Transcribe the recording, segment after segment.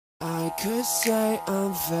could say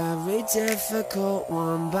I'm very difficult.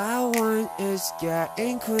 One by one it's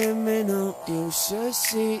getting criminal. You should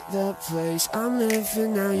see the place I'm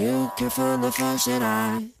living now. You can find the fault that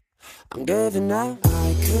I'm giving up.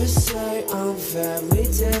 I could say I'm very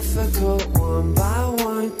difficult. One by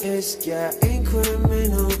one it's getting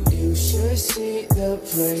criminal. You should see the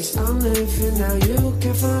place I'm living now. You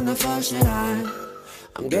can find the fault that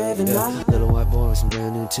I'm giving up. Little white boy with some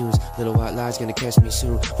brand new tunes. Little white lies gonna catch me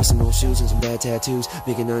soon. With some old shoes and some bad tattoos,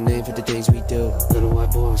 making our name for the things we do. Little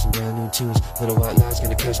white boy with some brand new tunes. Little white lies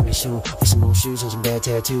gonna catch me soon. With some old shoes and some bad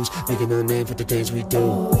tattoos, making our name for the things we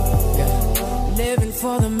do. Living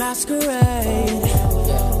for the masquerade,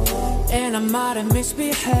 and I might have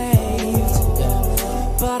misbehaved,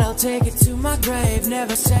 but I'll take it to my grave.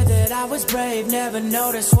 Never said that I was brave, never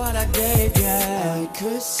noticed what I gave, yeah. I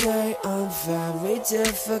could say I'm very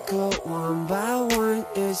difficult. One by one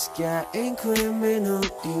it's getting criminal.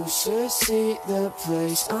 You should see the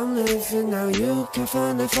place I'm living now. You can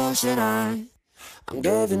find the fault that I'm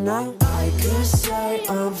giving up. I could say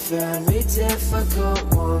I'm very difficult.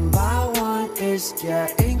 One by one it's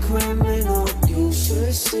getting criminal. You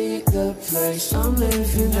should see the place I'm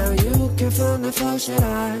living now. You can find the fault that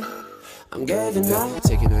I'm giving up.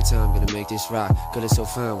 Taking our time, gonna make this rock. Girl, it's so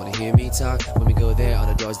fun, wanna hear me talk. When we go there, all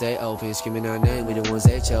the doors they open. Screaming our name, we the ones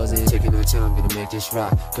they chosen. Taking our time, gonna make this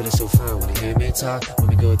rock. Girl, it's so fun, wanna hear me talk. When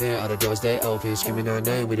we go there, all the doors they open. Screaming our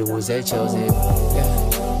name, we the ones they chosen.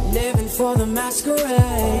 Living for the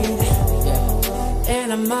masquerade,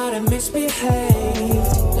 and I might have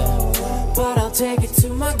misbehaved, but I'll take it to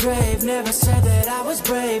my grave. Never said that I was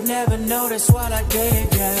brave, never noticed what I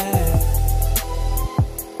gave, yeah.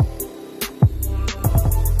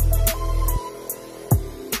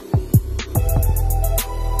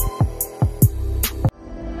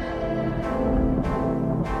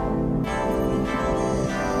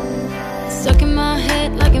 Stuck in my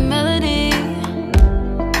head like a melody.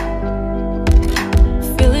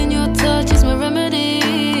 Feeling your touch is my remedy.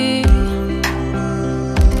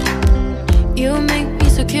 You make me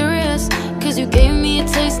so curious, cause you gave me a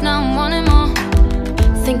taste, now I'm wanting more.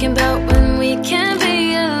 Thinking about when we can't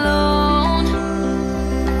be alone,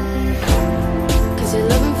 cause your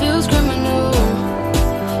loving feels criminal.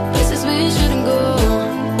 Places we shouldn't go.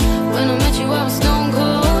 When I met you I was stone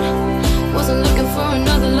cold. Wasn't looking for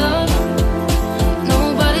another love.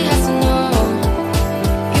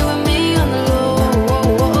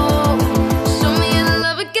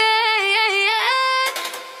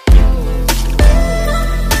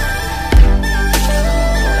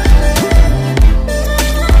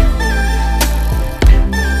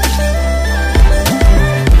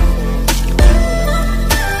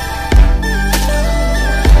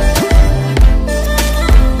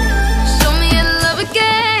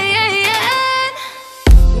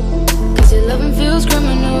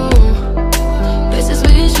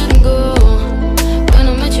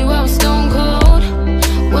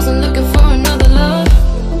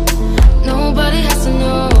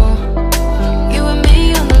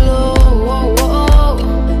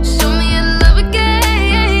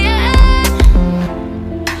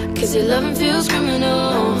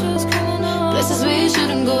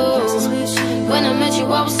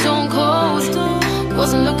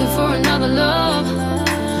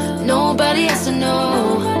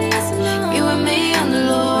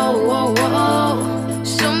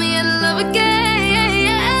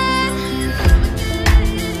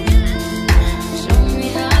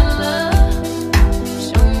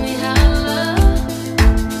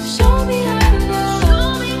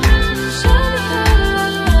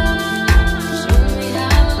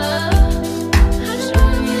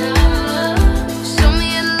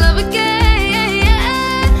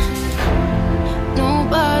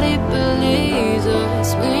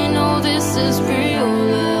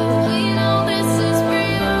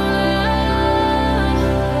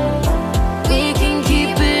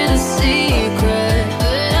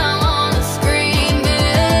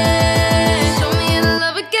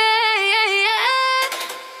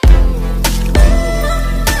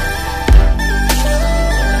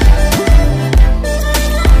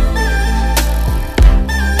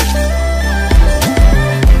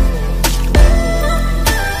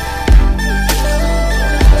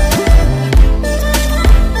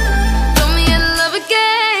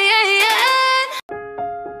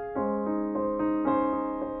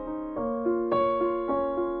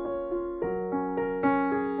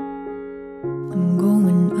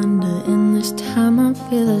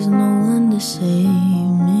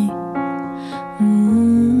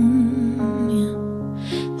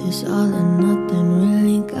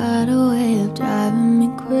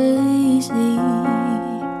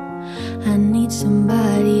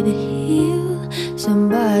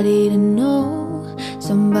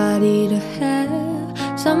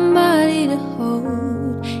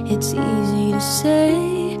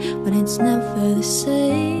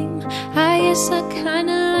 guess I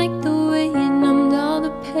kinda like the way you numbed all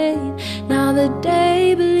the pain. Now the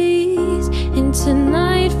day bleeds into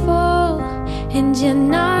nightfall, and you're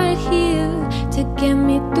not here to get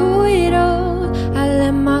me through it all. I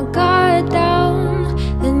let my guard down,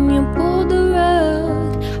 then you pulled the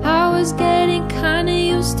rug. I was getting kinda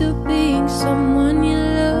used to being someone you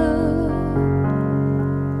love.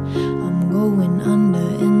 I'm going under,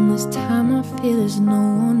 and this time I feel there's no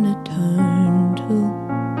one to turn to.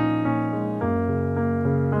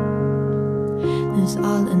 This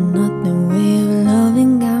all or nothing way of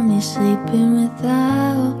loving got me sleeping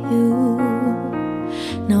without you.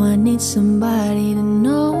 Now I need somebody to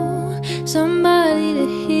know, somebody to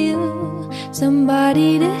heal,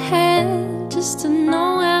 somebody to have, just to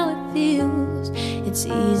know how it feels. It's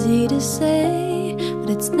easy to say, but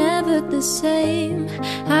it's never the same.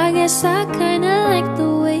 I guess I kinda like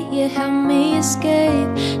the way you help me escape.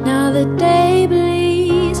 Now the day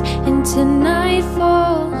bleeds into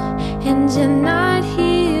nightfall, and you're not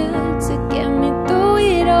here to get me through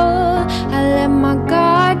it all. I let my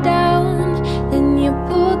guard down, then you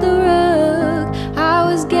pulled the rug. I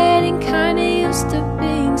was getting kinda used to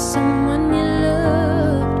being someone you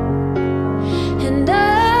loved, and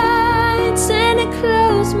I tend to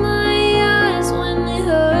close my eyes when it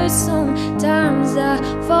hurts. Sometimes I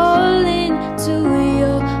fall into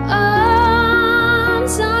your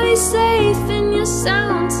arms. I'll be safe in your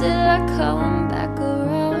sound till I come back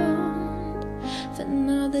around. For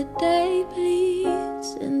now the day bleeds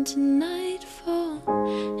into nightfall,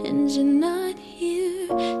 and you're not here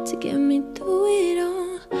to get me through it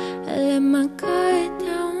all. I let my guard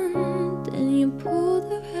down, then you pulled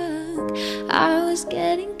the rug. I was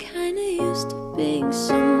getting kinda used to being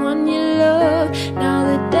someone you love. Now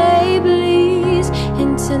the day bleeds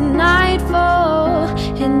into nightfall,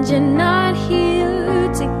 and you're not here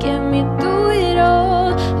to get me through it all.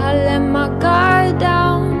 I let my guard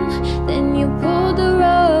down, then you pulled the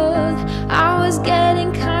rug. I was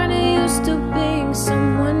getting kinda used to being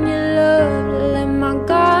someone you love. I let my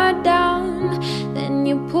guard down, then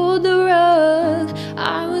you pulled the rug.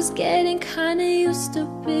 I was getting kinda used to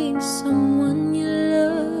being someone you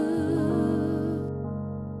love.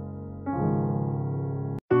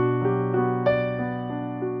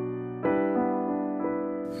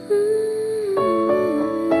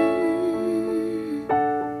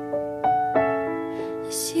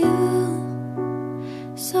 It's you,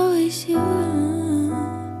 it's always you.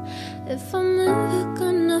 If I'm ever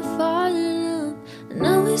gonna fall in love, I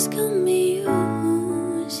know it's gonna be you.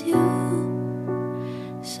 It's you,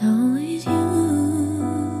 it's always you.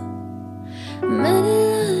 Met a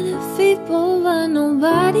lot of people, but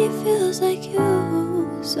nobody feels like you.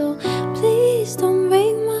 So please don't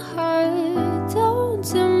break my heart, don't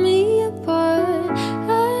tear me apart.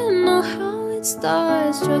 I know how it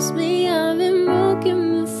starts, trust me, I've been broken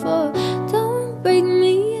before. Don't break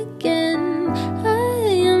me again, I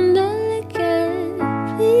am delicate.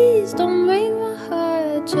 Please don't break my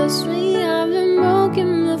heart, trust me, I've been broken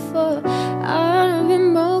before. I've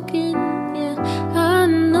been broken, yeah. I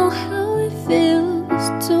know how it feels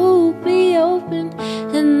to be open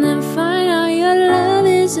and then find out your love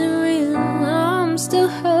isn't real. I'm still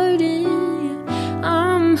hurting, yeah.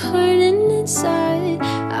 I'm hurting inside.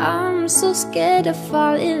 I'm so scared to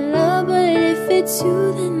fall in love, but if it's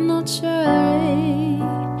you, then I'll try.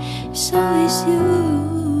 It's always you.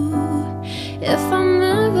 If I'm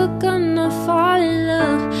ever gonna fall in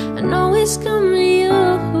love, I know it's gonna be you.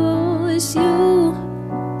 It's you,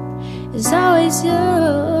 it's always you.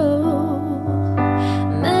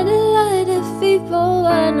 Met a lot of people,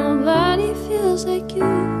 but nobody feels like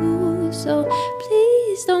you. So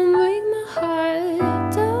please don't break my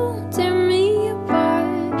heart, don't tear me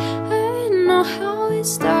apart. I know how it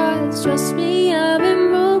starts, trust me, I've been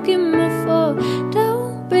broken before.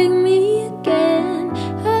 Don't break me again,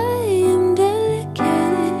 I am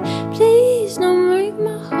delicate. Please don't break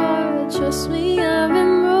my heart, trust me, I've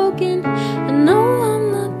been broken. I know I'm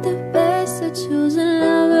not the best at choosing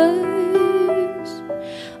lovers.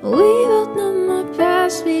 We both know my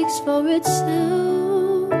past speaks for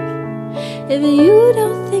itself. If you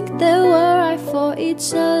don't think that we're right for each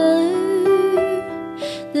other,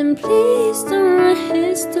 then please don't let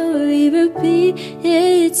history repeat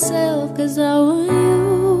itself. 'Cause I want you,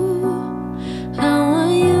 I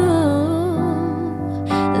want you.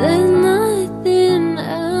 There's nothing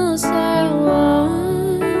else I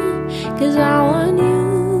want. 'Cause I want you,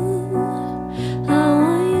 I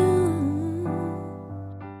want you.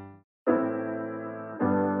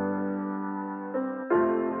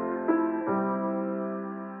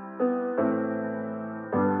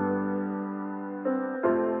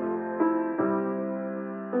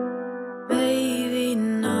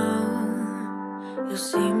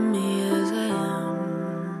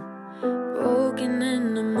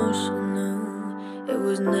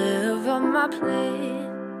 plane.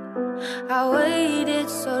 I waited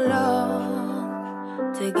so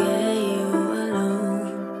long to get you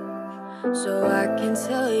alone, so I can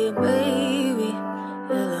tell you, baby,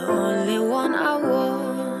 you're the only one I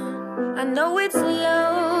want. I know it's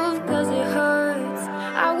love, cause it hurts.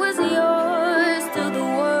 I was yours till the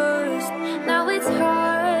worst. Now it's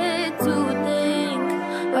hard to think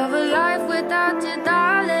of a life without you,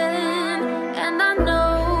 darling. And I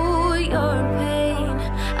know you're in pain.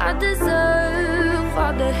 I deserve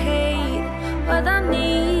all the hate, but I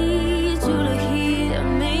need you to hear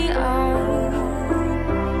me out.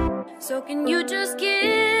 So can you just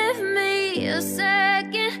give me a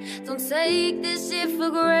second? Don't take this shit for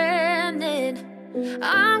granted.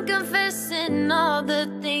 I'm confessing all the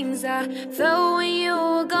things I felt when you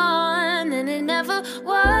were gone, and it never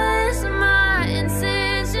was my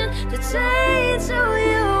intention to change who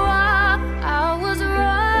you are. I was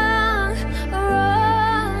wrong,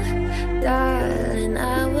 wrong, darling,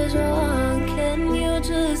 I was wrong. Can you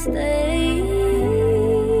just stay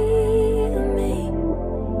with me?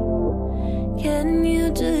 Can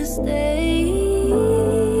you just stay?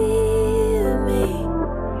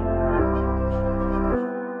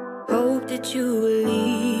 That you will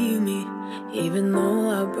leave me, even though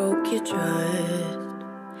I broke your trust.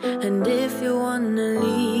 And if you wanna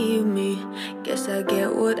leave me, guess I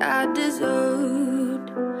get what I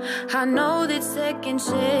deserved. I know that second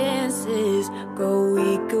chances grow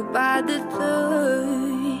weaker by the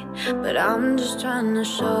third, but I'm just trying to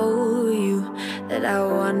show you that I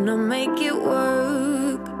wanna make it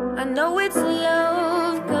work. I know it's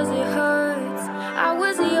love, cause it hurts. I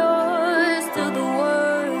was yours till the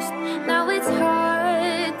worst. Now it's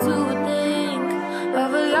hard to think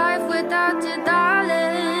of a life without you,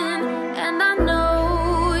 darling. And I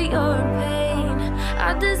know you're in pain.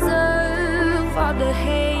 I deserve all the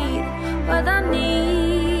hate, but I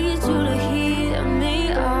need you to hear me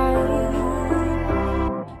out.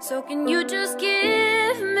 So can you just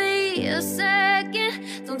give me a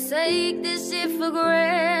second? Don't take this shit for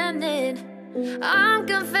granted. I'm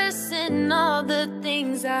confessing all the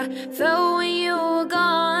things I felt when you were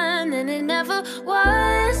gone, and it never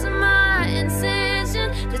was my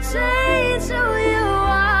intention to change who you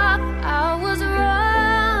are. I was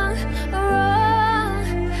wrong, wrong,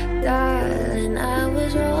 darling, I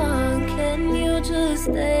was wrong. Can you just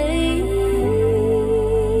stay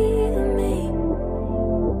with me?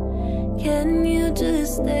 Can you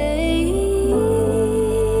just stay?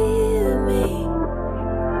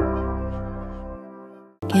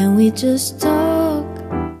 Can we just talk?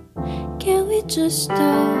 Can we just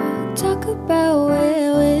talk? Talk about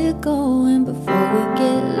where we're going before we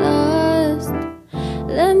get lost.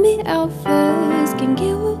 Let me out first, can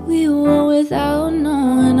get what we want without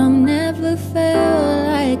knowing. I've never felt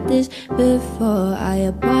like this before. I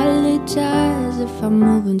apologize if I'm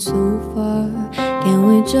moving too far. Can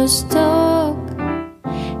we just talk?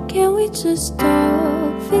 Can we just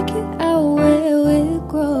talk? Figure out where we're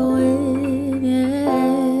growing, yeah.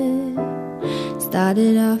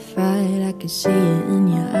 Started off right, I can see it in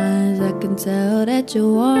your eyes. I can tell that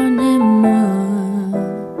you wanted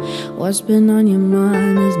more. What's been on your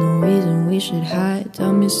mind? There's no reason we should hide.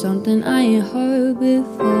 Tell me something I ain't heard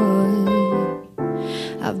before.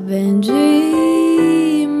 I've been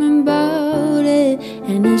dreaming about it,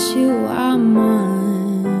 and it's you I'm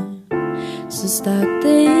on. So stop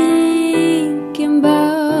thinking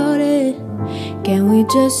about it. Can we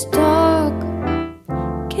just talk?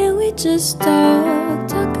 Can we just talk?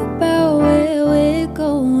 Talk about where we're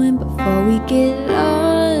going before we get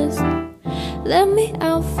lost. Let me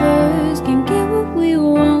out first, can get what we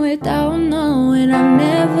want without knowing. I've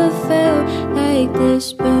never felt like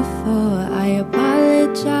this before. I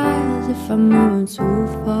apologize if I'm moving too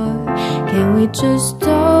far. Can we just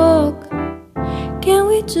talk? Can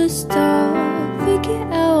we just talk? Figure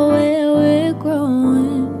out where we're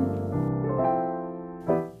growing.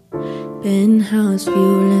 Penthouse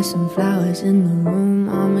view, and some flowers in the room.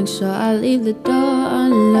 I'll make sure I leave the door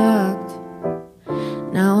unlocked.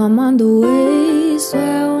 Now I'm on the way, so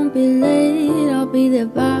I won't be late. I'll be there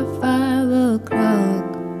by 5 o'clock.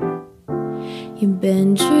 You've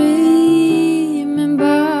been dreaming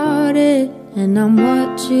about it, and I'm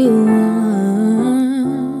what you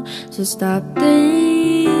want. So stop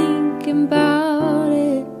thinking about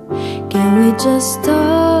it. Can we just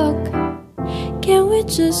talk? Can we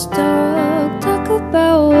just talk? Talk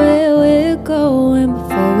about where we're going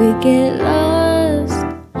before we get lost.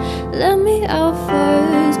 Let me out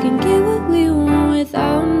first, can get what we want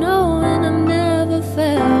without knowing. I've never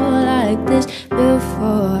felt like this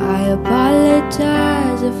before. I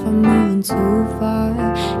apologize if I'm moving too far.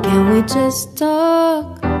 Can we just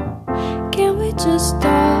talk? Can just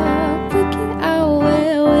stop, figure out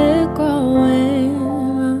where we're growing.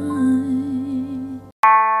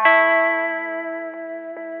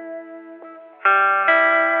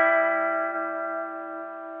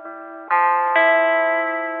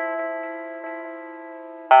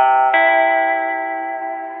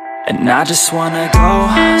 And I just wanna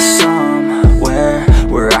go somewhere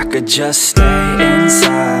where I could just stay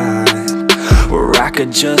inside, where I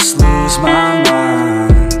could just lose my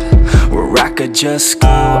mind, where I could just go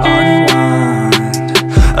unwind.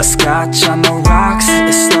 A scotch on the rocks,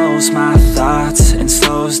 it slows my thoughts and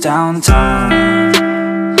slows down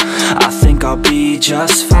time. I think I'll be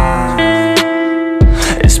just fine.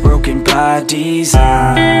 It's broken by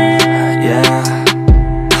design, yeah.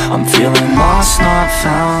 I'm feeling lost, not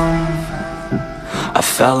found. I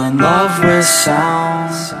fell in love with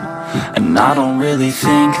sound, and I don't really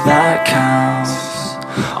think that counts.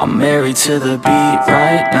 I'm married to the beat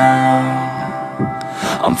right now.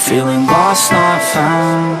 I'm feeling lost, not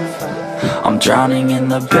found. I'm drowning in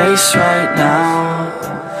the bass right now.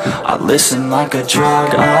 I listen like a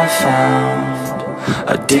drug I found,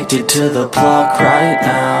 addicted to the plug right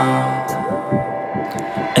now.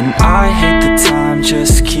 And I hate the time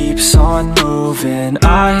just keeps on moving.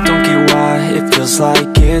 I don't get why it feels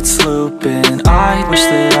like it's looping. I wish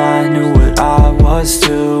that I knew what I was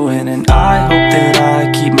doing, and I hope that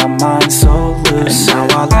I keep my mind so loose. And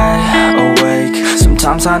now I lay awake.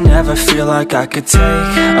 Sometimes I never feel like I could take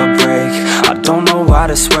a break. I don't know why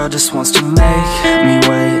this world just wants to make me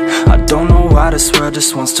wait. I don't know why this world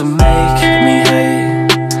just wants to make me hate.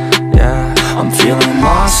 Yeah, I'm feeling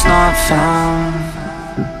lost, not found.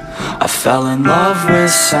 I fell in love with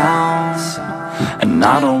sound, and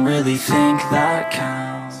I don't really think that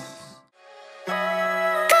counts.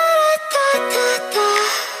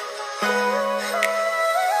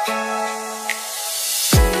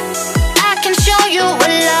 I can show you what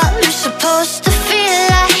love is supposed to feel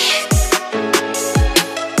like.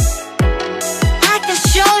 I can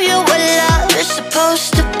show you what love is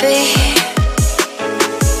supposed to be.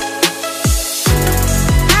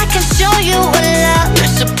 I can show you what love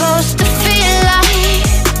is supposed to feel like.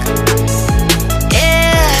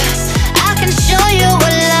 Yeah, I can show you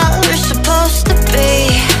what love is supposed to be.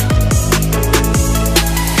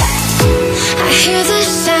 I hear the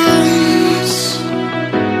sounds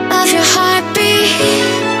of your heartbeat.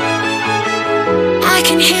 I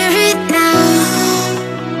can hear it now.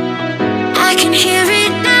 I can hear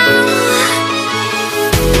it now.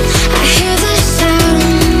 I hear the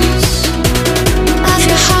sounds of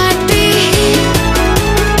your heartbeat.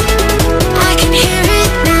 I can hear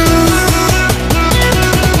it now.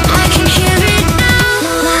 I can hear it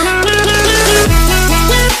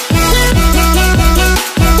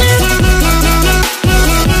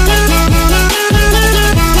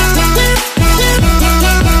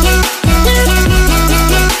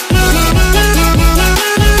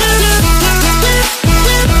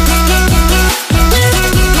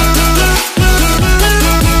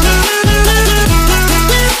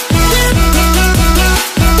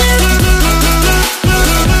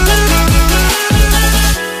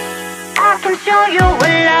I can show you what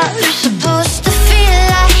love is supposed